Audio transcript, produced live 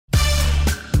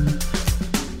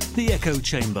The Echo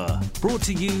Chamber, brought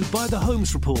to you by the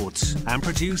Holmes Report and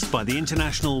produced by the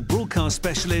international broadcast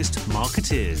specialist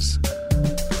Marketeers.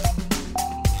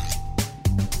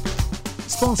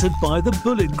 Sponsored by the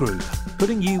Bullet Group,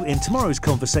 putting you in tomorrow's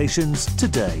conversations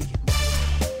today.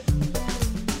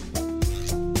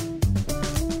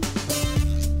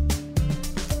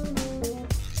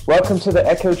 Welcome to the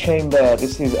Echo Chamber.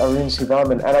 This is Arun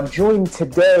Sudhaman, and I'm joined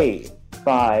today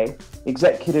by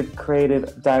Executive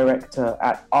Creative Director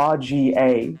at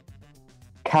RGA,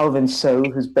 Calvin Soh,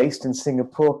 who's based in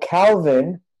Singapore.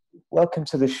 Calvin, welcome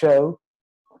to the show.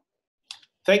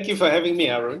 Thank you for having me,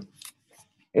 Arun.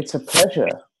 It's a pleasure.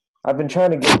 I've been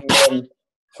trying to get you on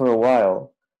for a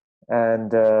while,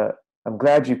 and I'm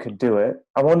glad you could do it.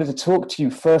 I wanted to talk to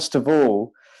you, first of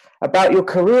all, about your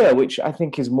career, which I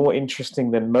think is more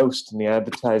interesting than most in the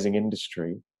advertising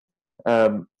industry.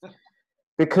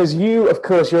 Because you, of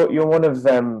course, you're one of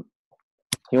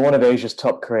Asia's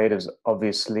top creatives.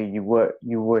 Obviously, you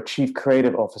were Chief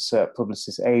Creative Officer at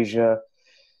Publicis Asia.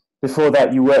 Before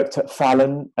that, you worked at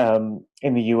Fallon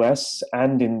in the US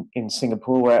and in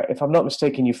Singapore, where, if I'm not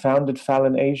mistaken, you founded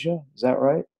Fallon Asia. Is that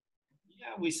right?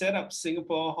 Yeah, we set up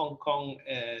Singapore, Hong Kong,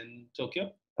 and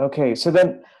Tokyo. Okay,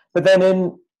 but then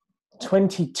in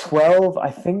 2012, I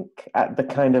think, at the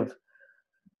kind of,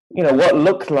 what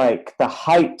looked like the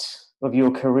height of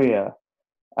your career,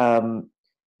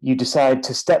 you decide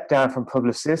to step down from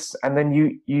Publicis, and then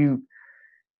you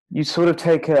sort of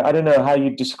take I don't know how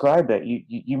you describe it.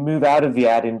 You move out of the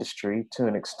ad industry to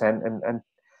an extent and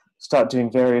start doing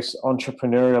various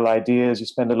entrepreneurial ideas. You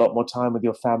spend a lot more time with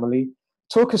your family.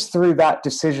 Talk us through that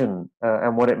decision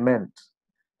and what it meant.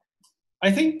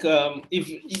 I think I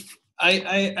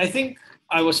think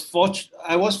I was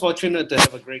fortunate to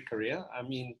have a great career. I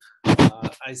mean,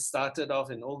 I started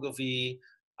off in Ogilvy.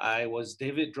 I was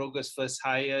David Droga's first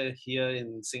hire here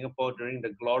in Singapore during the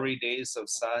glory days of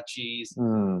Saatchi's.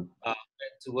 Went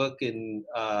to work in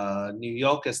New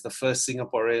York as the first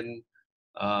Singaporean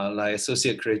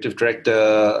associate creative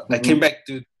director. I came back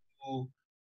to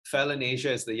Fallon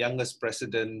Asia as the youngest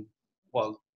president,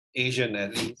 well, Asian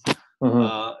at least.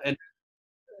 And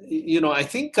I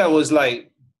think I was like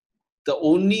the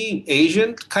only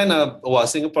Asian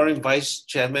Singaporean vice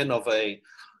chairman of a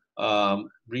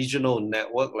regional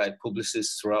network like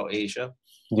Publicis throughout Asia.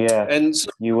 Yeah, and so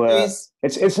you were.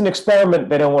 It's an experiment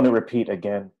they don't want to repeat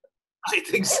again. I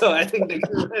think so. I think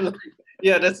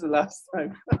that's the last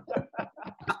time.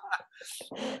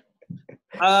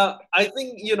 I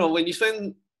think when you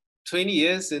spend 20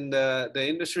 years in the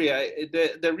industry,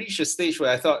 they reached a stage where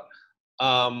I thought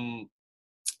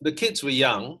the kids were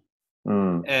young,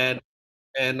 and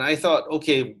I thought,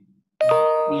 okay,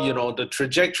 the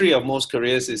trajectory of most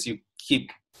careers is you keep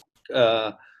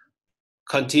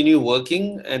continue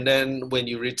working, and then when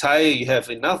you retire, you have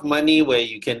enough money where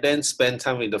you can then spend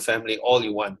time with the family all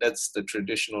you want. That's the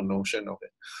traditional notion of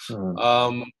it.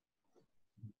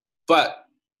 But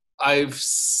I've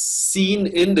seen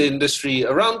in the industry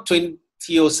around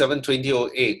 2007,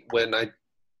 2008, when I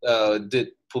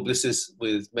did Publicis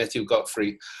with Matthew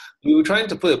Godfrey, we were trying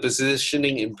to put a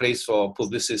positioning in place for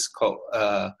Publicis called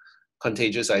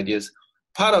Contagious Ideas.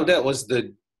 Part of that was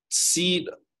the seed,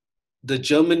 the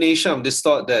germination of this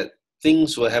thought that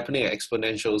things were happening at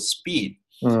exponential speed.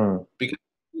 Because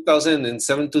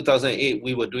 2007, 2008,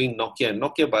 we were doing Nokia, and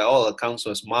Nokia, by all accounts,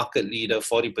 was market leader,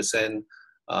 40%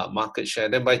 market share.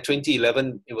 Then by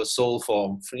 2011, it was sold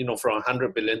from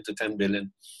 100 billion to 10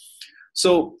 billion.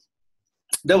 So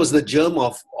that was the germ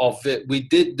of it. We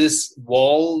did this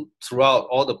wall throughout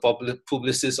all the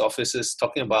Publicis offices,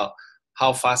 talking about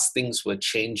how fast things were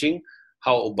changing,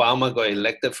 how Obama got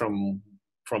elected from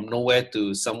nowhere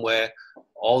to somewhere,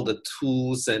 all the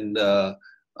tools and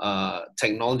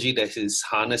technology that he's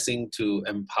harnessing to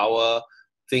empower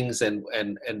things, and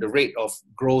the rate of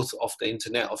growth of the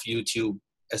internet, of YouTube,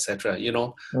 etc.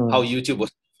 How YouTube was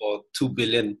for $2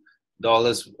 billion,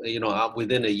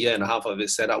 within a year and a half of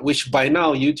its setup, which by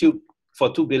now YouTube for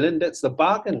 $2 billion, that's the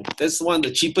bargain. That's one of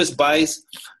the cheapest buys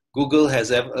Google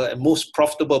has ever, most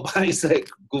profitable buys that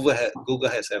Google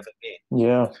has ever made.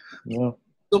 Yeah.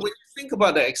 So when you think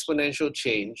about the exponential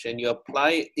change and you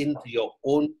apply it into your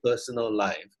own personal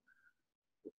life,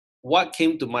 what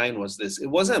came to mind was this. It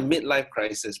wasn't a midlife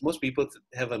crisis. Most people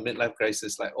have a midlife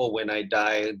crisis like, oh, when I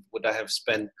die, would I have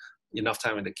spent enough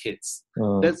time with the kids?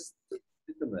 That's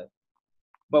legitimate.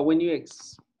 But when you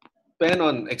expand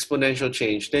on exponential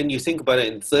change, then you think about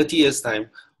it in 30 years' time,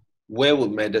 where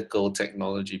would medical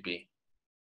technology be?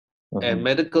 And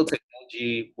medical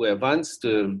technology will advance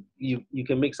to, you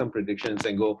can make some predictions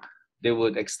and go, they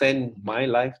would extend my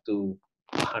life to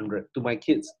 100. To my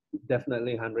kids,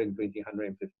 definitely 120,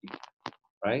 150,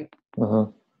 right?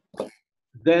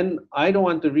 Then I don't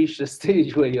want to reach the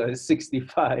stage where you're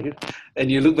 65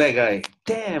 and you look back like,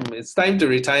 damn, it's time to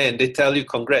retire, and they tell you,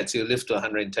 congrats, you live to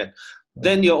 110.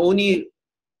 Then you're only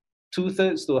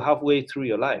 2/3 to halfway through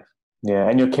your life. Yeah,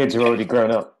 and your kids are already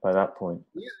grown up by that point.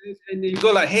 Yeah, and you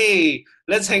go like, hey,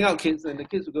 let's hang out, kids. And the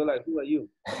kids will go like, who are you?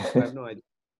 I have no idea.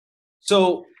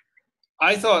 So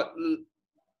I thought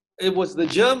it was the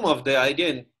germ of the idea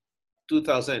in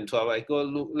 2012. I go,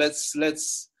 look, let's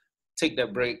take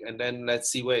that break and then let's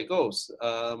see where it goes.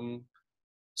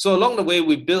 So along the way,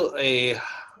 we built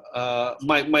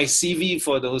my CV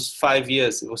for those 5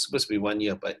 years. It was supposed to be 1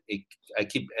 year, but I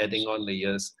keep adding on the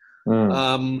years.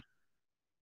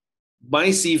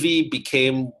 My CV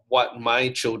became what my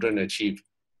children achieved.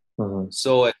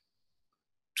 So at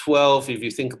 12, if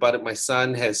you think about it, my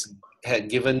son had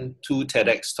given 2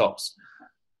 TEDx talks.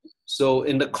 So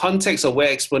in the context of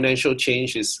where exponential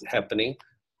change is happening,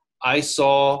 I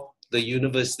saw the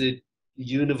university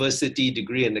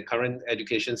degree in the current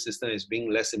education system as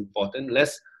being less important,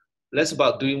 less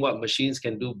about doing what machines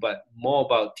can do, but more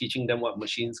about teaching them what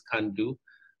machines can't do.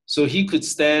 So he could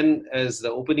stand as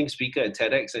the opening speaker at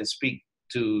TEDx and speak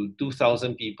to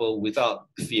 2,000 people without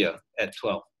fear at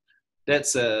 12.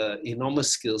 That's an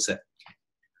enormous skill set.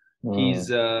 He's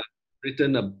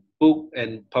written a book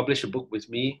and published a book with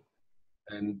me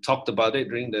and talked about it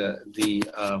during the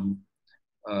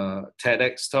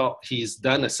TEDx talk. He's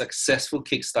done a successful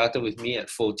Kickstarter with me at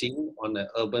 14 on an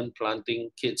urban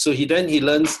planting kit. So he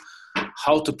learns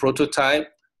how to prototype,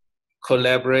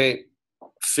 collaborate,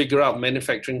 figure out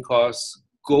manufacturing costs,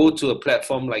 go to a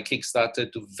platform like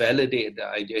Kickstarter to validate the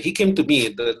idea. He came to me,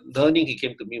 the learning he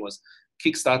came to me was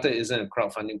Kickstarter isn't a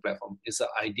crowdfunding platform. It's an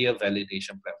idea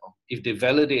validation platform. If they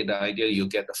validate the idea, you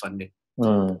get the funding.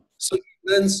 So he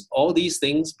learns all these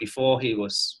things before he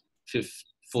was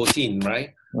 14,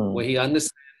 right? Where he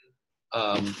understands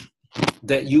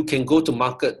that you can go to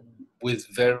market with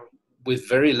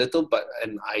very little, but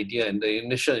an idea, and the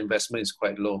initial investment is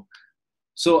quite low.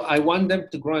 So I want them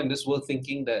to grow in this world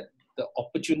thinking that the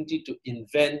opportunity to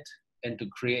invent and to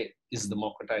create is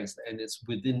democratized, and it's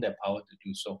within their power to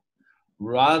do so,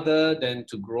 rather than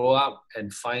to grow up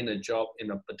and find a job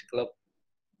in a particular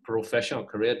profession or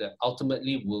career that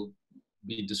ultimately will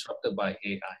be disrupted by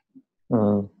AI.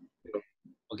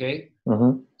 Okay?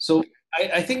 So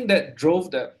I think that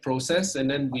drove that process, and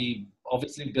then we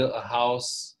obviously built a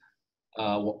house.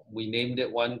 We named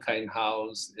it One Kind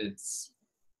House. It's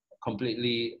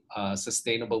completely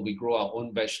sustainable. We grow our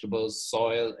own vegetables,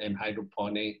 soil and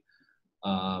hydroponic.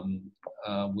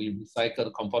 We recycle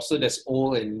the compost. So that's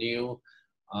old and new.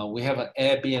 We have an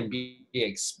Airbnb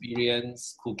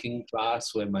experience cooking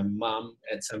class where my mom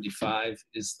at 75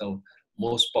 is the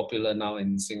most popular now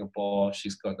in Singapore.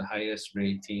 She's got the highest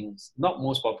ratings. Not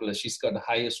most popular, she's got the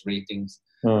highest ratings.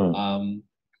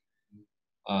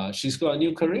 She's got a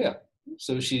new career.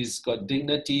 So she's got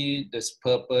dignity, there's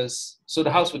purpose. So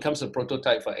the house becomes a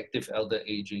prototype for active elder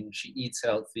aging. She eats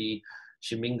healthy.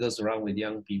 She mingles around with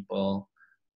young people.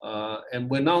 And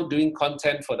we're now doing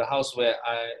content for the house where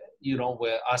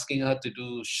we're asking her to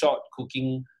do short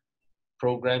cooking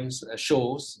programs,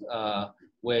 shows,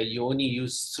 where you only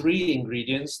use 3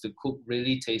 ingredients to cook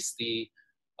really tasty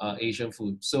Asian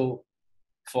food. So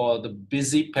for the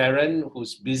busy parent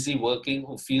who's busy working,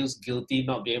 who feels guilty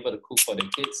not being able to cook for their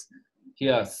kids,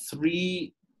 here are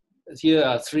 3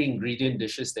 ingredient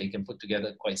dishes that you can put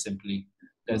together quite simply.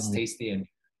 That's tasty. And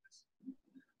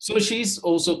so she's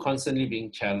also constantly being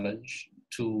challenged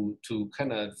to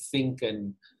kind of think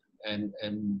and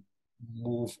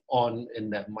move on in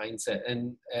that mindset.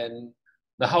 And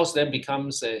the house then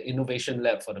becomes an innovation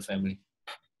lab for the family.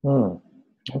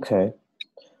 Okay.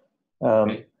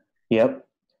 Yep.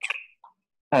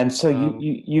 And so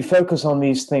you focus on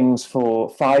these things for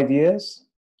 5 years?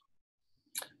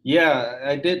 Yeah,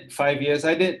 I did 5 years.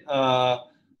 I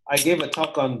gave a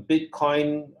talk on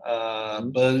Bitcoin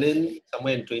Berlin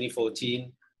somewhere in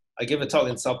 2014. I gave a talk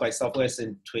in South by Southwest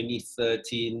in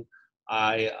 2013.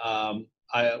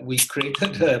 We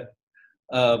created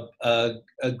a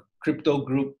crypto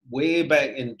group way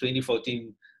back in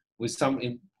 2014 with some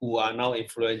who are now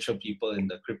influential people in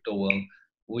the crypto world.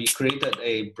 We created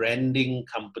a branding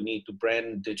company to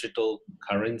brand digital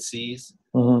currencies.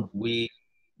 We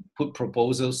put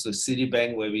proposals to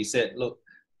Citibank where we said, look,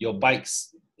 your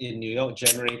bikes in New York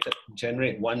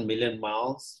generate 1 million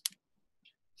miles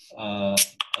a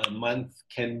month.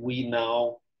 Can we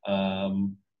now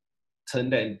turn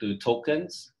that into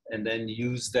tokens and then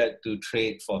use that to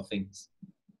trade for things?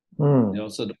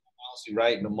 So the miles you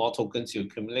ride, the more tokens you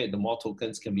accumulate, the more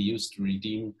tokens can be used to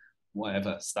redeem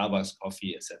whatever, Starbucks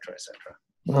coffee, etc.,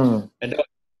 etc. And that was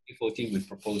 2014 we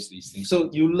proposed these things. So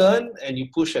you learn and you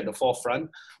push at the forefront,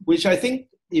 which I think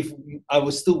if I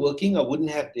was still working, I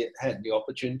wouldn't have had the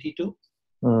opportunity to.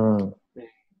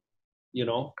 You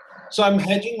know, so I'm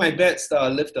hedging my bets that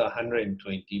I'll live to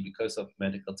 120 because of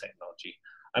medical technology.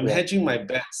 I'm hedging my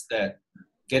bets that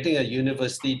getting a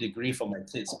university degree for my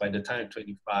kids by the time I'm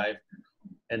 25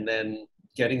 and then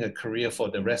getting a career for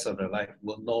the rest of their life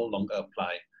will no longer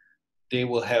apply. They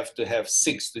will have to have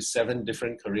 6 to 7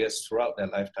 different careers throughout their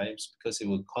lifetimes because it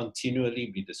will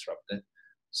continually be disrupted.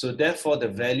 So therefore, the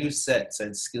value sets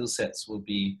and skill sets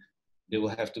they will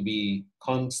have to be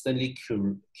constantly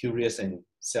curious and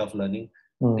self-learning.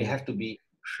 They have to be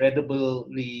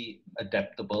incredibly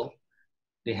adaptable.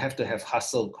 They have to have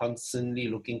hustle, constantly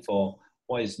looking for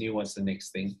what is new, what's the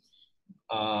next thing.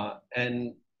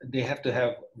 And they have to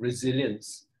have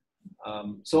resilience.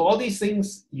 So all these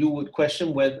things you would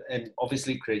question whether, and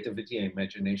obviously creativity and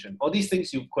imagination, all these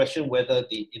things you question whether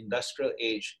the industrial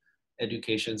age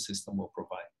education system will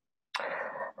provide.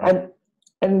 Right?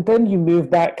 And then you move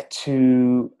back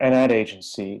to an ad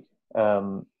agency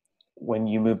when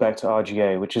you move back to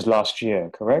RGA, which is last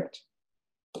year, correct?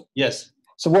 Yes.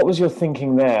 So what was your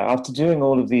thinking there after doing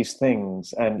all of these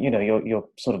things? And, you know, you're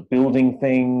sort of building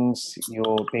things,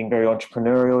 you're being very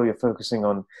entrepreneurial, you're focusing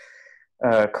on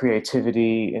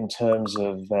creativity in terms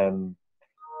of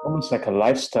almost like a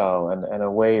lifestyle and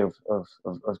a way of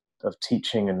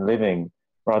teaching and living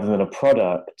rather than a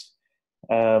product.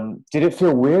 Did it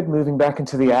feel weird moving back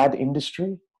into the ad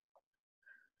industry?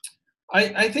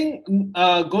 I think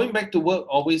going back to work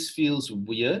always feels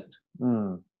weird.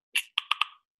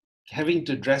 Having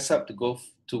to dress up to go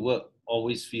to work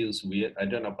always feels weird. I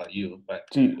don't know about you, but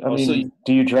do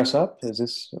you dress up? Is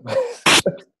this?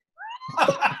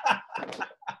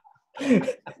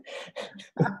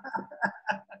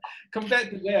 Compared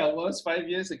to where I was 5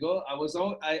 years ago, I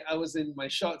was in my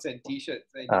shorts and t-shirts.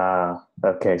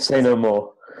 Okay. Say no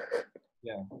more.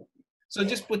 Yeah. So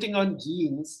just putting on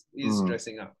jeans is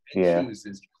dressing up. And shoes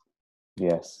is.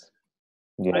 Yes.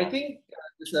 Yeah. I think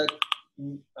there's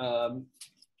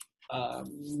a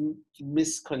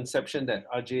misconception that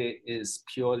RJ is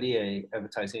purely an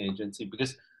advertising agency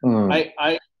because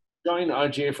I joined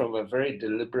RJ from a very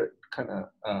deliberate kind of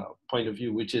point of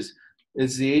view, which is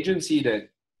it's the agency that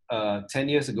 10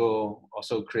 years ago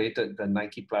also created the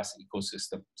Nike Plus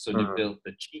ecosystem. So they built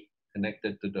the chip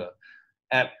connected to the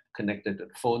app, connected to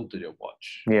the phone to your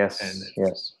watch. Yes. And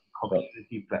it's a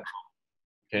community platform.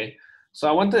 Okay. So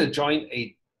I wanted to join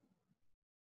a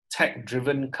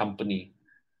tech-driven company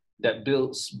that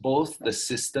builds both the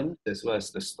system as well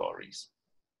as the stories.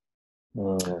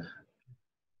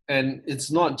 And it's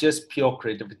not just pure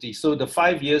creativity. So the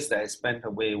 5 years that I spent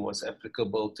away was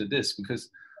applicable to this because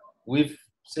we've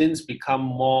since become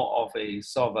more of a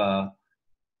sort of a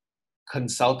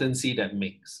consultancy that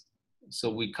makes. So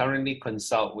we currently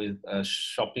consult with a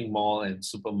shopping mall and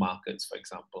supermarkets, for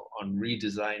example, on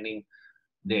redesigning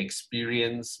the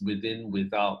experience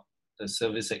without the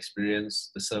service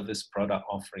experience, the service product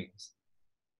offerings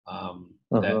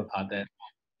that are there.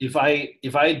 If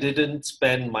I didn't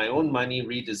spend my own money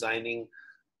redesigning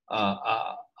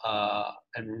and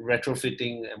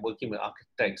retrofitting and working with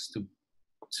architects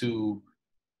to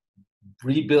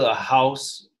rebuild a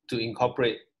house to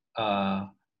incorporate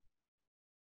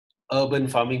urban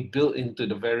farming built into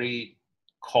the very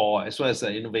core, as well as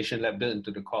the innovation lab built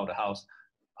into the core of the house,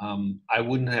 I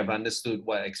wouldn't have understood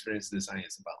what experience design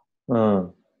is about.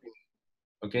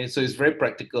 Okay, so it's very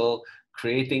practical,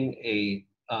 creating a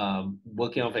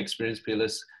working off experience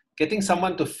pillars, getting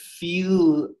someone to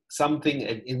feel something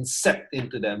and incept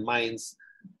into their minds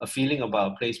a feeling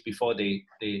about a place before they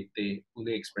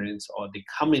fully experience or they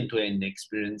come into an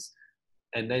experience,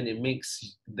 and then it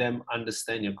makes them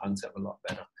understand your concept a lot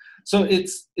better. So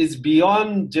it's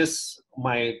beyond just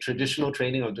my traditional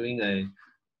training of doing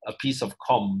a piece of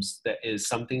comms that is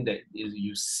something that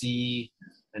you see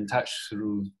and touch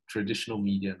through traditional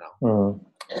media now.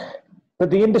 But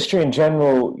the industry in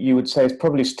general, you would say, is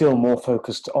probably still more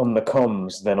focused on the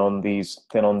comms than on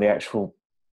the actual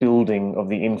building of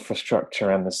the infrastructure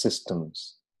and the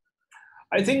systems.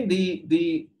 I think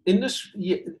the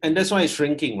industry, and that's why it's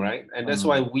shrinking, right? And that's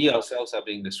why we ourselves are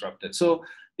being disrupted. So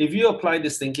if you apply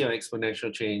this thinking of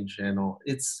exponential change,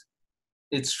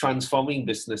 it's transforming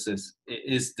businesses. It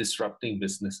is disrupting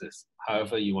businesses,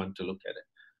 however you want to look at it.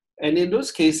 And in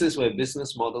those cases where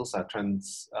business models are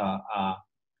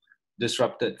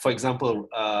disrupted, for example,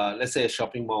 let's say a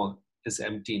shopping mall is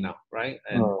empty now, right?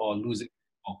 Or losing.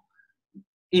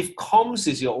 if comms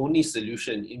is your only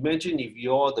solution, imagine if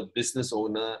you're the business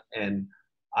owner and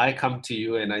I come to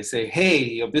you and I say, hey,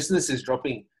 your business is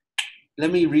dropping.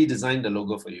 Let me redesign the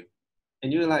logo for you.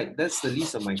 And you're like, that's the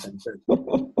least of my concern. You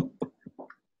know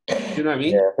what I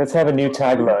mean? Yeah, let's have a new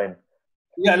tagline.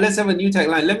 Yeah, let's have a new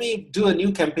tagline. Let me do a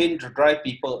new campaign to drive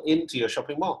people into your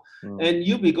shopping mall. And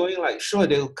you'll be going like, sure,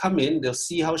 they'll come in, they'll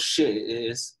see how shit it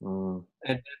is, and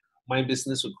then my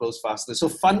business will close faster. So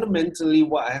fundamentally,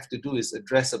 what I have to do is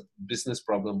address a business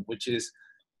problem, which is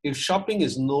if shopping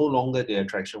is no longer the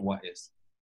attraction, what is?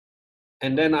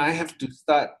 And then I have to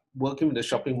start working with the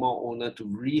shopping mall owner to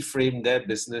reframe their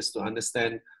business to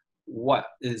understand what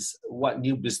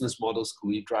new business models could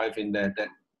we drive in there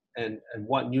and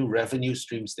what new revenue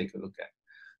streams they could look at.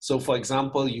 So for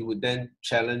example, you would then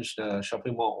challenge the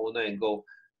shopping mall owner and go,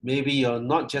 maybe you're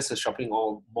not just a shopping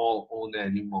mall owner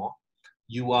anymore.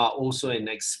 You are also an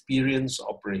experience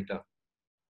operator.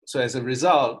 So as a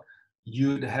result,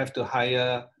 you'd have to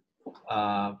hire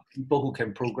people who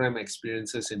can program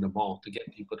experiences in the mall to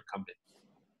get people to come in.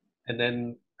 And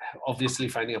then obviously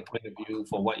finding a point of view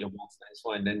for what your mall stands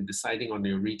for, and then deciding on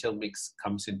your retail mix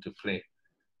comes into play.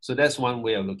 So that's one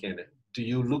way of looking at it. Do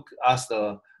you ask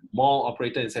the mall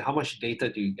operator and say, how much data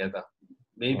do you gather?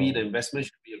 Maybe the investment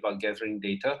should be about gathering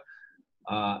data.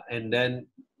 And then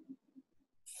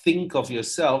think of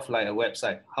yourself like a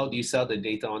website. How do you sell the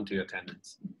data onto your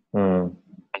tenants?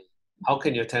 How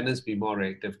can your tenants be more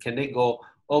reactive? Can they go,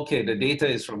 okay, the data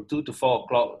is from 2 to 4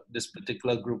 o'clock, this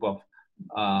particular group of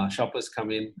shoppers come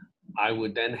in. I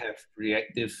would then have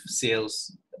reactive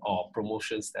sales or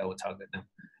promotions that will target them.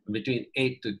 Between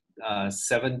 8 to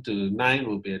 7 to 9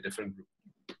 will be a different group.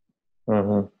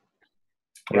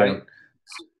 Right?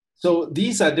 So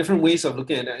these are different ways of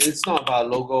looking at it. It's not about a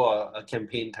logo or a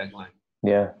campaign tagline.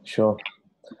 Yeah, sure.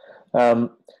 And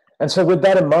so with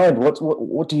that in mind,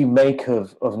 what do you make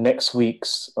of next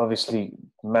week's obviously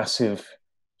massive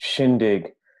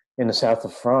shindig in the south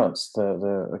of France,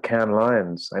 the Cannes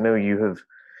Lions? I know you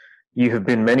have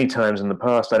been many times in the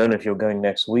past. I don't know if you're going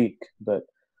next week, but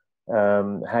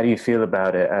how do you feel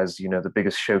about it as, you know, the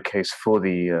biggest showcase for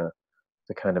the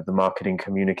kind of the marketing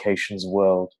communications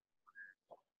world?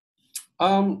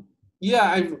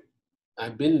 Yeah,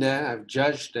 I've been there. I've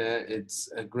judged there. It's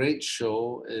a great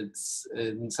show. It's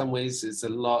in some ways it's a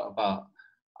lot about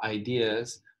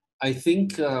ideas. I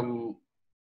think the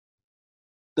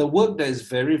work that is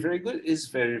very, very good is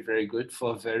very, very good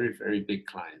for very, very big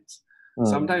clients.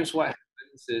 Sometimes what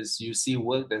happens is you see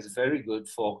work that's very good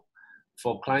for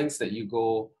clients that you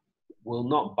go will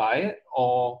not buy it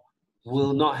or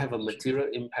will not have a material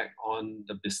impact on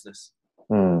the business.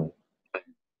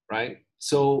 Right?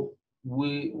 So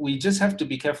we just have to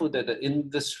be careful that the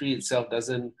industry itself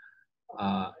doesn't,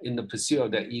 in the pursuit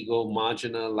of that ego,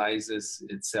 marginalizes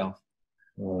itself.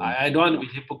 I don't want to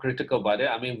be hypocritical about it.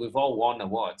 I mean, we've all won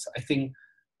awards. I think,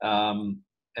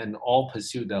 and all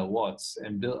pursue the awards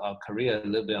and build our career a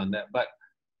little bit on that. But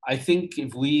I think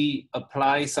if we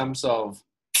apply some sort of,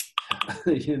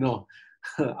 you know,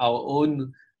 our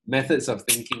own methods of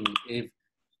thinking,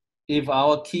 if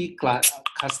our key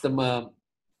customer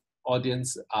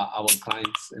audience are our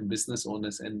clients and business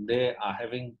owners, and they are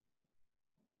having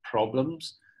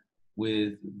problems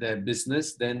with their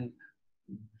business, then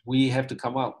we have to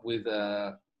come up with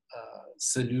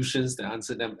solutions that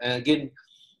answer them. And again,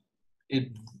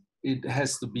 it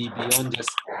has to be beyond just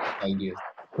ideas.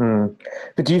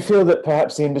 But do you feel that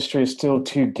perhaps the industry is still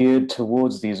too geared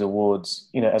towards these awards,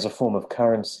 you know, as a form of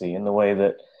currency, in the way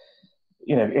that,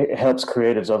 you know, it helps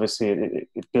creatives, obviously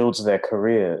it builds their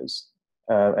careers,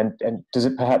 and does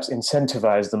it perhaps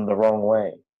incentivize them the wrong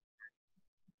way?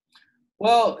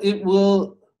 Well, it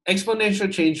will.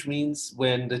 Exponential change means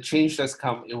when the change does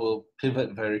come, it will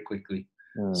pivot very quickly.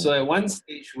 So at one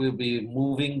stage, we'll be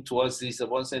moving towards these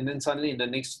awards, and then suddenly in the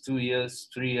next 2 years,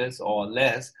 3 years or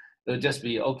less, it'll just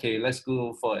be, okay, let's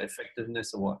go for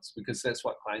effectiveness awards because that's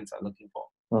what clients are looking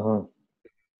for.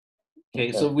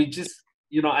 Okay, so we just,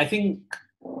 you know, I think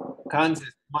Cannes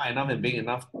is smart enough and big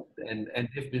enough, and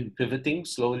they've been pivoting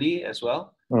slowly as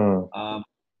well.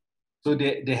 So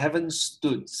they haven't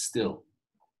stood still.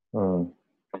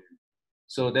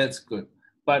 So that's good.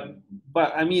 But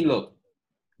I mean, look,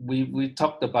 we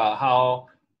talked about how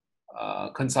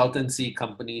consultancy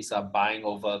companies are buying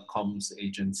over comms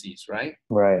agencies, right?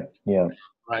 Right. Yeah.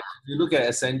 Right. If you look at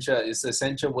Accenture, is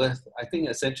Accenture worth? I think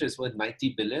Accenture is worth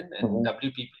 90 billion, and WPP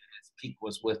at its peak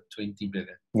was worth 20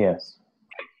 billion. Yes.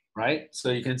 Right.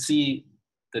 So you can see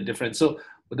the difference. So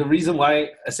the reason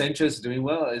why Accenture is doing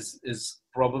well is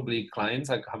probably clients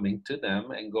are coming to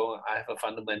them and go, I have a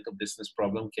fundamental business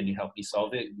problem. Can you help me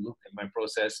solve it? Look at my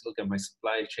process. Look at my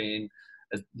supply chain.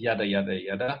 yada, yada,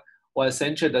 yada. What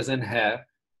Accenture doesn't have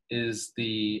is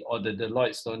the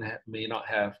Deloitte may not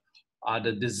have, are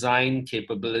the design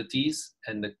capabilities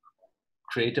and the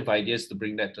creative ideas to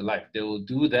bring that to life. They will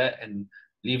do that and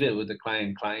leave it with the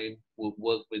client. Client will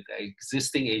work with the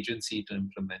existing agency to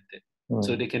implement it.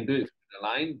 So they can do it from the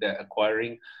line.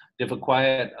 They've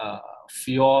acquired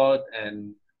Fjord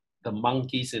and the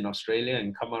monkeys in Australia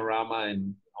and Kamarama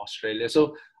in Australia.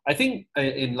 So I think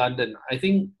in London, I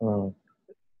think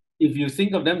if you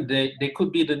think of them, they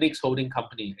could be the next holding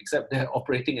company, except they're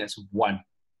operating as one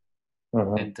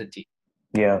entity.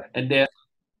 Yeah. And they're,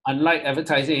 unlike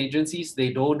advertising agencies,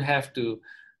 they don't have to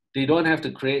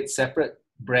create separate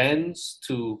brands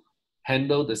to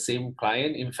handle the same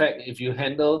client. In fact, if you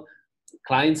handle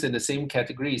clients in the same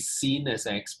category, is seen as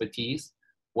an expertise.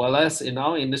 Whereas in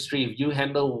our industry, if you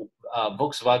handle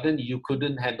Volkswagen, you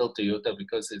couldn't handle Toyota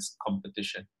because it's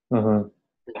competition.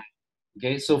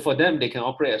 Okay, so for them, they can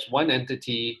operate as one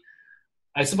entity.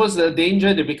 I suppose the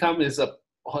danger they become is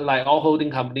like all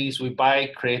holding companies, we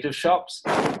buy creative shops,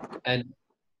 and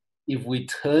if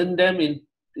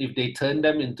they turn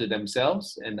them into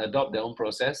themselves and adopt their own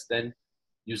process, then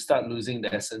you start losing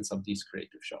the essence of these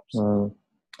creative shops.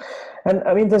 And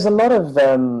I mean, there's a lot of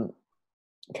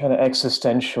kind of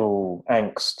existential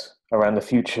angst around the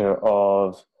future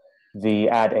of the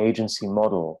ad agency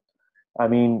model. I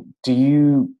mean, do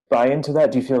you buy into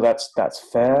that? Do you feel that's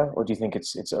fair, or do you think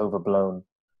it's overblown?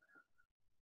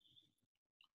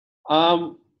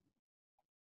 I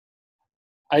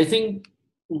think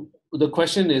the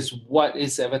question is, what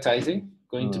is advertising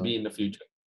going to be in the future?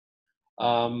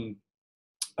 Already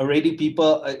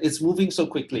it's moving so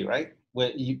quickly, right?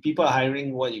 Where people are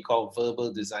hiring what you call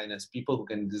verbal designers, people who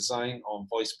can design on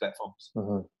voice platforms.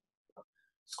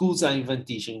 Schools aren't even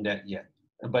teaching that yet.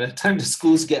 And by the time the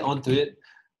schools get onto it,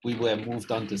 we will have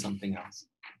moved on to something else,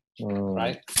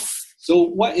 right? So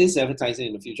what is advertising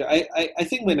in the future? I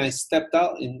think when I stepped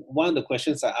out, in one of the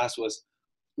questions I asked was,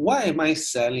 why am I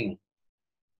selling?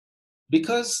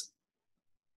 Because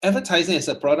advertising is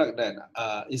a product that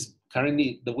is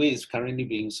currently, the way it's currently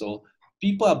being sold,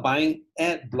 people are buying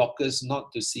ad blockers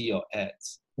not to see your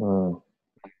ads. So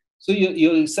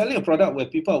you're selling a product where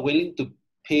people are willing to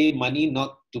pay money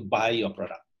not to buy your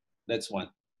product. That's one.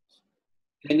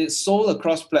 And it's sold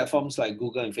across platforms like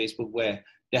Google and Facebook, where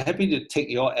they're happy to take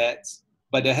your ads,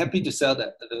 but they're happy to sell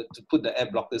that, to put the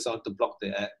ad blockers on to block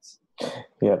the ads.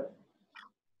 Yeah.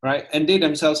 Right? And they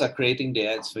themselves are creating the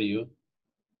ads for you.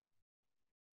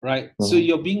 Right? So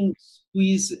you're being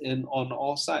squeezed in on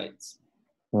all sides.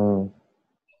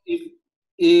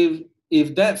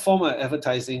 If that form of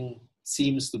advertising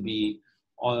seems to be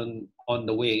on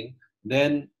the wane,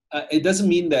 then it doesn't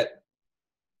mean that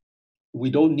we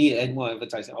don't need any more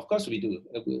advertising. Of course we do.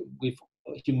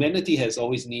 Humanity has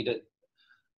always needed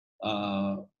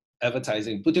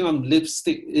advertising. Putting on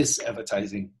lipstick is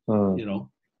advertising. You know,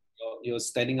 you're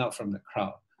standing out from the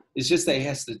crowd. It's just that it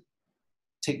has to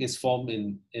take its form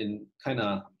in kind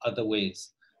of other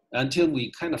ways. Until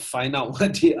we kind of find out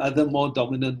what the other more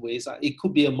dominant ways are. It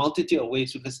could be a multitude of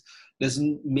ways, because there's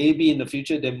maybe in the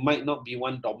future there might not be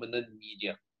one dominant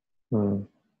media.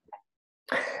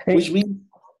 Which means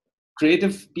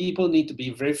creative people need to be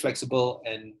very flexible,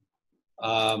 and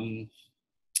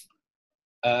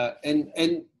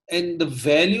the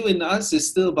value in us is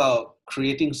still about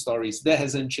creating stories. That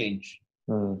hasn't changed.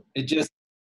 It just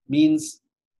means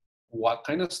what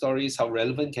kind of stories, how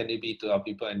relevant can they be to our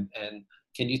people, and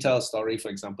can you tell a story, for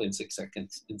example, in 6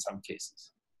 seconds in some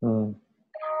cases?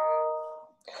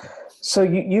 So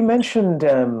you mentioned,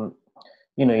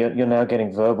 you're now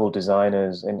getting verbal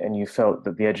designers, and you felt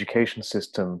that the education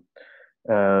system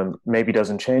maybe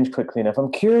doesn't change quickly enough.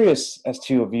 I'm curious as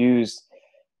to your views,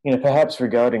 perhaps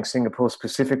regarding Singapore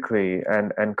specifically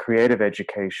and creative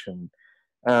education.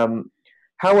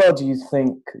 How well do you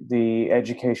think the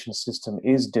education system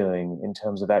is doing in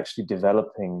terms of actually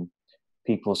developing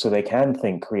people so they can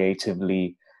think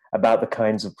creatively about the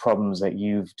kinds of problems that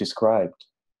you've described?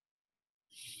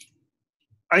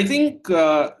 I think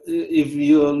if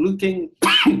you're looking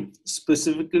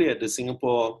specifically at the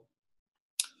Singapore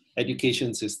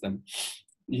education system,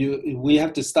 we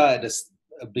have to start at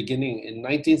the beginning. In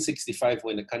 1965,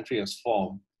 when the country was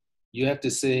formed, you have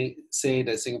to say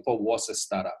that Singapore was a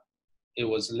startup. It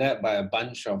was led by a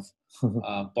bunch of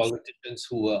politicians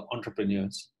who were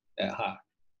entrepreneurs at heart,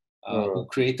 who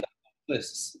created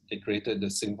lists. They created the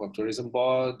Singapore Tourism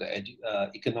Board, the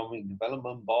Economic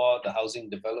Development Board, the Housing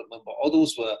Development Board. All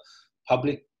those were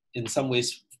public, in some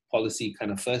ways, policy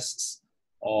kind of firsts,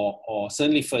 or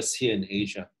certainly first here in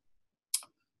Asia.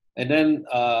 And then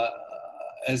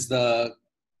as the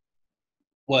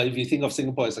well, if you think of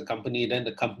Singapore as a company, then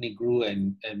the company grew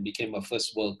and became a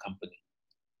first world company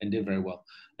and did very well.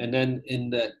 And then in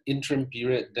the interim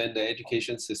period, then the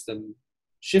education system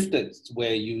shifted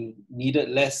where you needed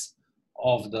less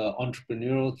of the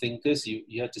entrepreneurial thinkers.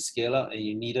 You had to scale up, and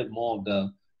you needed more of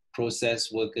the process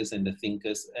workers and the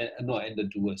thinkers, and the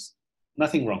doers.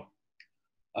 Nothing wrong.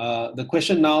 The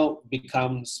question now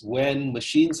becomes, when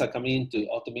machines are coming in to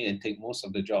automate and take most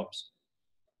of the jobs,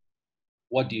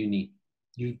 what do you need?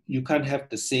 You can't have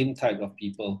the same type of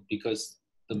people, because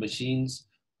the machines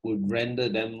would render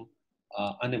them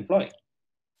unemployed.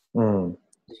 So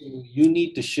you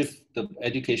need to shift the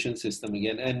education system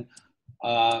again. And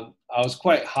I was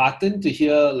quite heartened to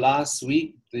hear last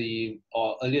week,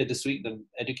 or earlier this week, the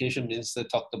education minister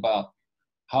talked about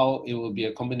how it will be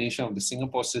a combination of the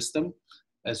Singapore system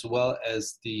as well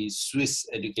as the Swiss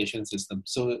education system.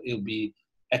 So it'll be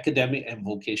academic and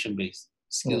vocation-based,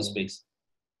 skills-based,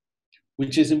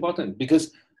 which is important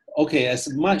because, okay,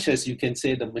 as much as you can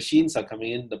say the machines are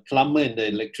coming in, the plumber and the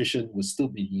electrician will still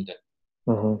be needed,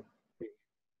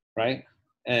 right?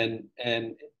 And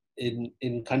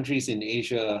in countries in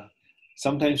Asia,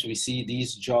 sometimes we see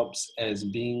these jobs as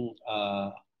being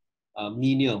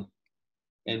menial,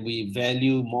 and we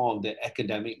value more of the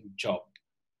academic job.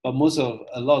 But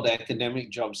a lot of the academic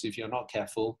jobs, if you're not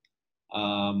careful,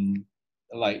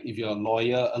 like if you're a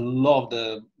lawyer, a lot of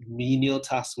the menial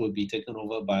tasks will be taken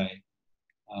over by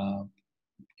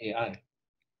AI.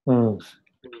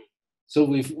 So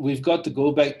we've got to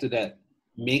go back to that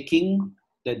making,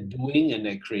 that doing, and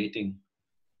that creating.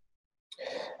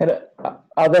 And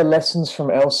are there lessons from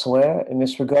elsewhere in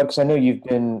this regard? Because I know you've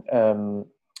been,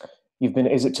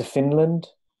 is it to Finland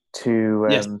to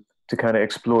Yes. to kind of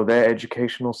explore their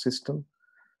educational system?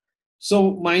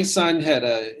 So my son had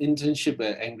an internship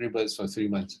at Angry Birds for 3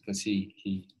 months because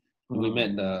we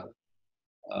met the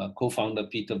co-founder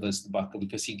Peter Versterbacher,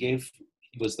 because he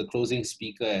was the closing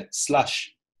speaker at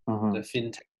Slush, the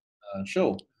fintech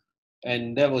show,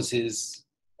 and that was his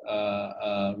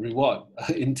reward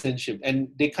internship. And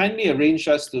they kindly arranged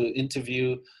us to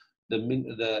interview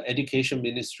the education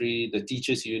ministry, the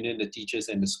teachers union, the teachers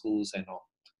and the schools and all,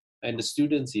 and the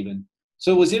students even.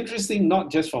 So it was interesting,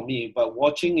 not just for me, but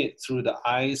watching it through the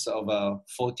eyes of a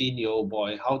 14-year-old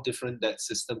boy, how different that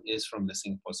system is from the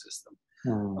Singapore system.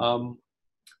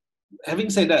 Having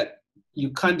said that,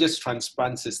 you can't just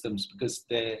transplant systems, because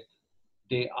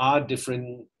they are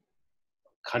different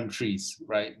countries,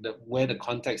 right? Where the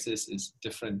context is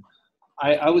different.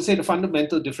 I would say the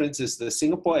fundamental difference is the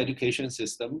Singapore education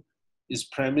system is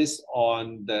premised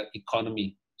on the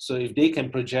economy. So if they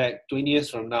can project 20 years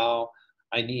from now,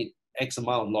 I need X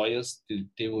amount of lawyers,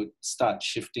 they would start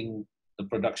shifting the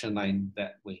production line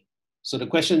that way. So the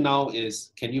question now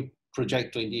is, can you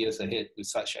project 20 years ahead with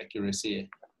such accuracy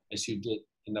as you did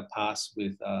in the past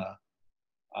with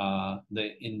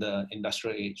in the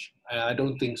industrial age? I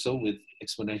don't think so. With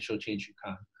exponential change, you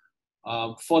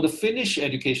can't. For the Finnish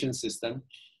education system,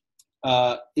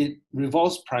 it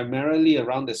revolves primarily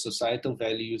around the societal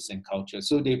values and culture.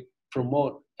 So they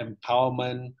promote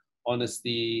empowerment,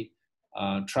 honesty,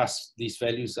 trust. These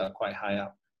values are quite high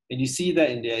up. And you see that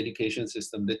in the education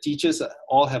system. The teachers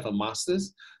all have a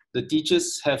master's. The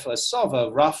teachers have a sort of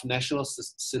a rough national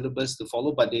syllabus to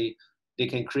follow, but they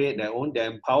can create their own.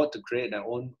 They're empowered to create their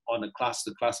own on a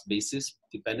class-to-class basis,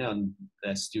 depending on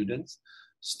their students.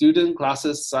 Student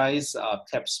classes size are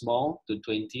kept small to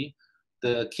 20.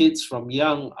 The kids from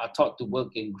young are taught to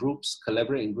work in groups,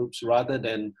 collaborate in groups, rather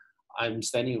than I'm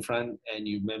standing in front and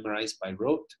you memorize by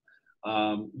rote.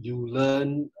 You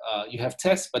learn, you have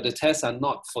tests, but the tests are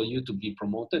not for you to be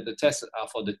promoted. The tests are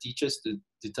for the teachers to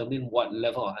determine what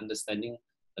level of understanding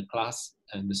the class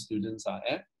and the students are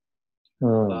at.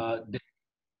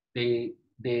 They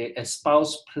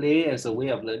espouse play as a way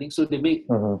of learning. So they make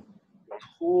the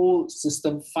whole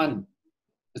system fun.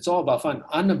 It's all about fun,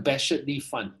 unabashedly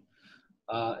fun.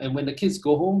 And when the kids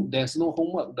go home, there's no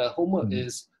homework. The homework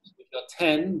is, if you're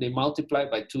 10, they multiply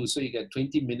by 2. So you get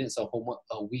 20 minutes of homework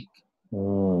a week.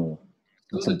 So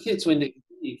the kids, when they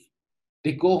leave,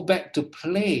 they go back to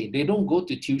play. They don't go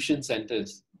to tuition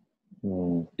centers.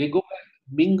 They go back,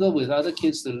 mingle with other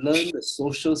kids to learn the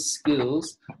social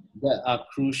skills that are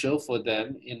crucial for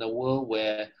them in a world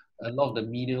where a lot of the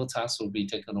menial tasks will be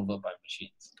taken over by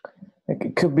machines.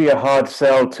 It could be a hard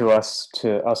sell to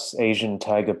us Asian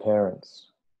tiger parents.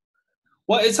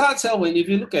 Well, it's hard sell when, if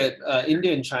you look at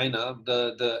India and China,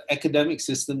 the academic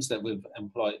systems that we've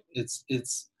employed,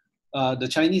 the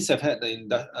Chinese have had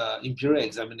the imperial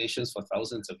examinations for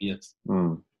thousands of years,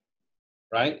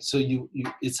 right? So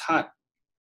it's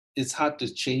hard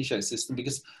to change that system,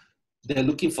 because they're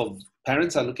looking for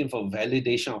parents are looking for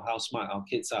validation of how smart our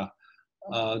kids are.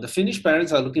 The Finnish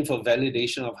parents are looking for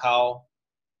validation of how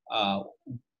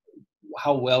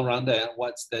well-rounded and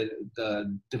what's the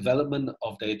development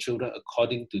of their children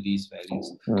according to these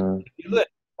values. If you look at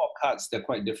report cards, they're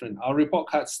quite different. Our report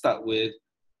cards start with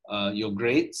your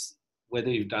grades, whether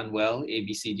you've done well, A,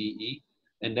 B, C, D, E,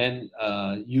 and then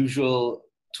usual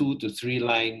 2 to 3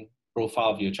 line profile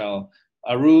of your child.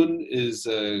 Arun is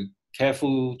a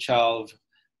careful child,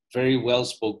 very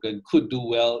well-spoken, could do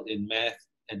well in math,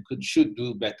 and should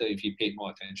do better if he paid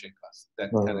more attention in class,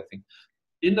 that kind of thing.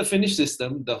 In the Finnish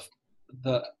system,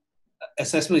 the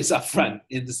assessment is upfront.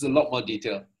 It's a lot more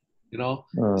detailed.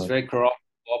 It's very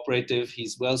cooperative.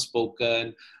 He's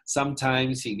well-spoken.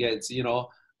 Sometimes he gets,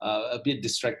 a bit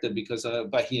distracted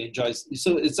but he enjoys.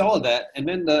 So it's all that. And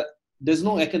then there's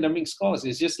no academic scores.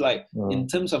 It's just like, in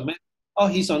terms of math,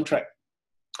 he's on track.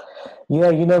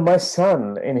 Yeah, my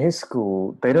son, in his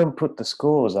school, they don't put the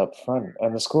scores up front,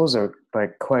 and the scores are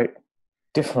like quite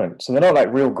different. So they're not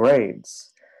like real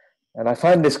grades. And I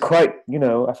find this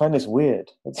I find this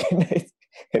weird.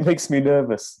 It makes me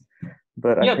nervous.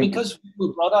 But because we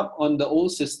were brought up on the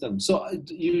old system. So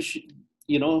you should,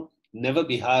 never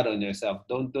be hard on yourself.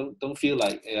 Don't feel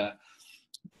like,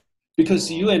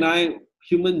 because you and I,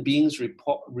 human beings,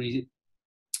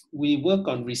 we work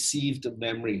on received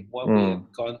memory, what we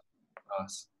have gone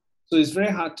past. So it's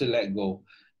very hard to let go.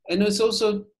 And it's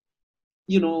also,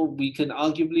 we can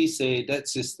arguably say that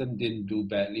system didn't do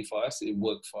badly for us. It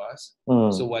worked for us.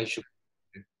 So why should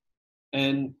we?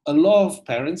 And a lot of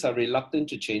parents are reluctant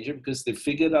to change it because they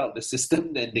figured out the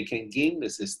system and they can game the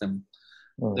system.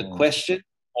 The question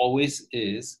always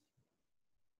is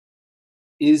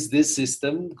this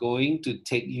system going to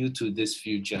take you to this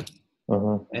future?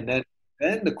 And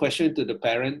then the question to the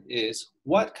parent is,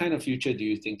 what kind of future do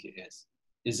you think it is?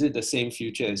 Is it the same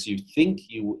future as you think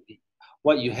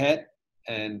what you had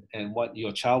and what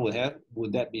your child will have?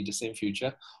 Would that be the same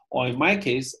future? Or in my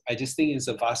case, I just think it's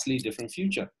a vastly different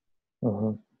future.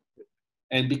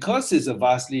 And because it's a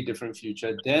vastly different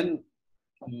future, then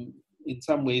in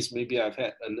some ways, maybe I've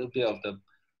had a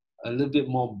little bit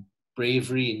more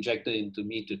bravery injected into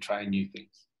me to try new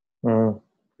things.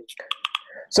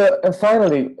 So, and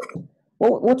finally,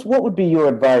 what would be your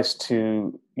advice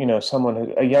to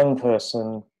someone, a young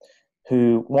person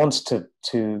who wants to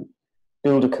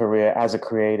build a career as a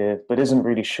creative, but isn't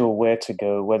really sure where to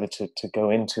go, whether to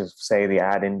go into, say, the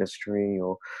ad industry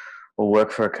or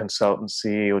work for a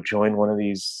consultancy or join one of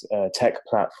these tech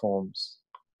platforms?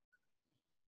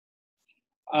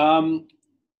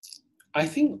 I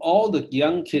think all the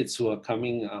young kids who are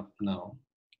coming up now,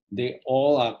 they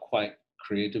all are quite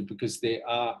creative because they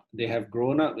have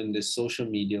grown up in the social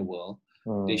media world.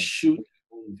 They shoot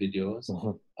their own videos.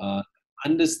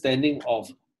 Understanding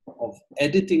of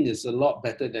editing is a lot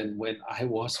better than when I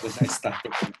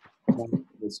started.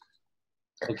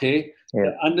 Okay? Yeah.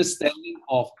 The understanding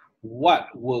of what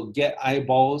will get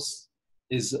eyeballs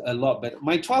is a lot better.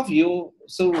 My 12-year-old,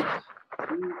 so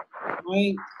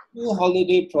my school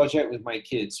holiday project with my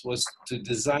kids was to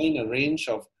design a range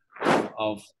of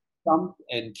Trump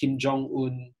and Kim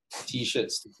Jong-un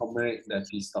t-shirts to commemorate their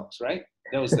peace talks, right?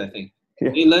 That was the thing.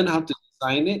 They learned how to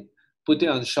design it, put it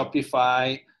on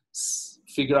Shopify,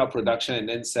 figure out production, and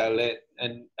then sell it.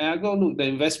 And I go, look, the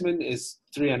investment is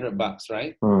 $300,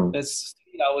 right? That's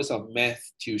 3 hours of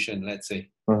math tuition, let's say.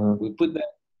 We put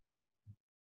that,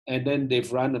 and then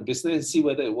they've run a business and see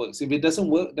whether it works. If it doesn't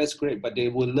work, that's great, but they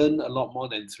will learn a lot more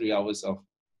than 3 hours of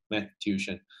math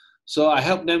tuition. So I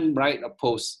help them write a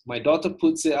post. My daughter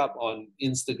puts it up on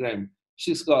Instagram.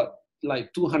 She's got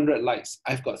like 200 likes.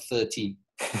 I've got 30.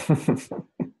 Yeah.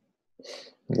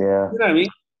 You know what I mean?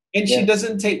 And she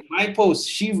doesn't take my post.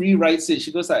 She rewrites it.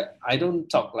 She goes like, I don't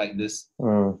talk like this.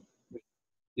 And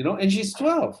she's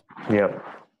 12. Yeah.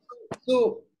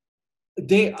 So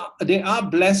they are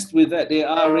blessed with that. They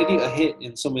are already ahead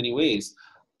in so many ways.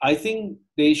 I think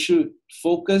they should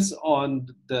focus on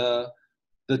the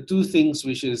two things,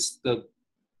 which is the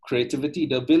creativity,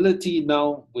 the ability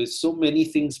now with so many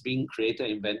things being created,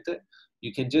 invented.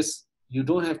 You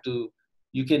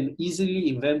can easily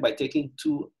invent by taking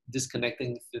two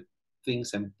disconnecting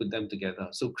things and put them together.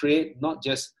 So create not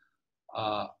just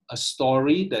a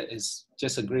story that is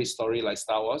just a great story like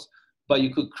Star Wars, but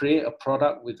you could create a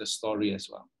product with a story as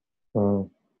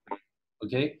well.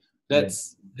 Okay,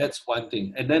 that's one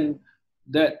thing. And then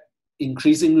that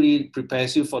increasingly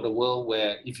prepares you for the world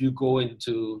where if you go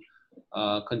into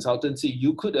consultancy,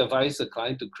 you could advise a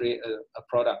client to create a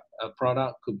product. A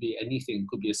product could be anything,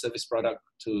 could be a service product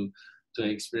to an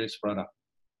experience product,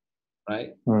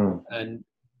 right? And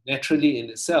naturally in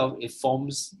itself, it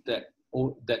forms that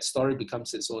that story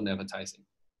becomes its own advertising.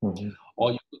 Mm-hmm.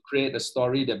 Or you could create a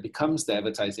story that becomes the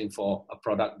advertising for a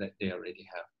product that they already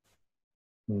have.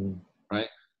 Right?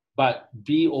 But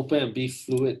be open and be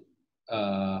fluid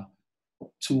to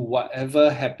whatever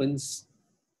happens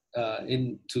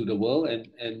into the world,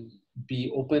 and be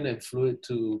open and fluid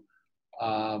to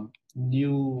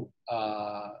new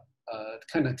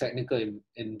kind of technical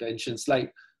inventions.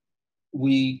 Like,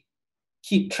 we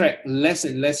keep track less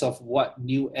and less of what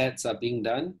new ads are being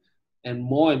done, and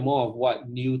more of what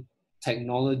new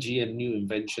technology and new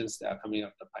inventions that are coming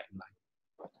up the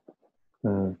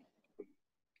pipeline.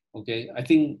 Okay, I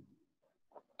think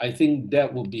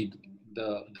that will be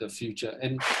the future.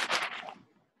 And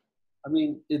I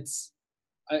mean,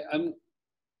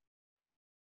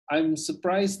 I'm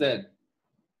surprised that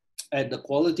at the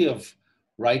quality of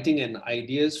writing and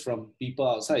ideas from people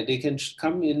outside, they can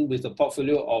come in with a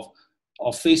portfolio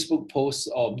of Facebook posts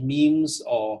or memes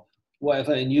or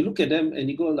whatever, and you look at them and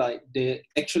you go, like, they're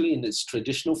actually in its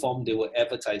traditional form, they were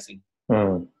advertising.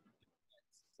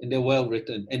 And they're well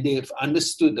written, and they've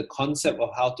understood the concept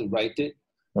of how to write it.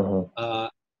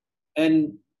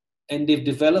 And they've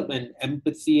developed an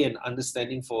empathy and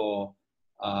understanding for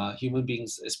human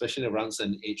beings, especially around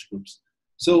certain age groups.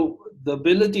 So the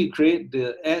ability to create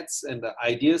the ads and the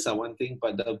ideas are one thing,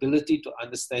 but the ability to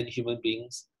understand human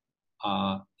beings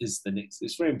is the next.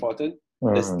 It's very important.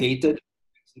 There's data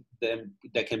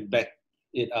that can back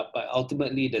it up, but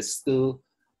ultimately there's still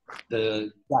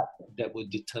the gut that will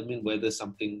determine whether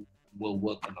something will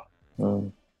work or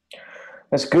not.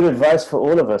 That's good advice for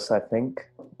all of us, I think.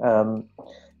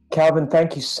 Calvin,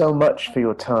 thank you so much for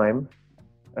your time.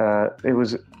 It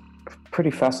was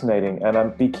pretty fascinating, and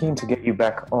I'd be keen to get you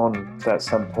back on at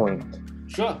some point.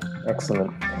 Sure.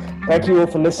 Excellent. Thank you all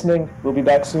for listening. We'll be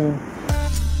back soon.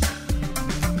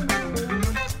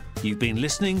 You've been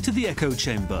listening to The Echo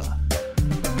Chamber.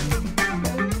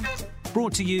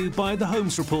 Brought to you by The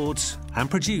Holmes Report and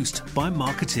produced by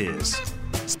Marketeers.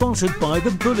 Sponsored by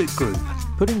the Bullet Group,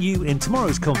 putting you in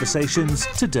tomorrow's conversations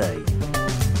today.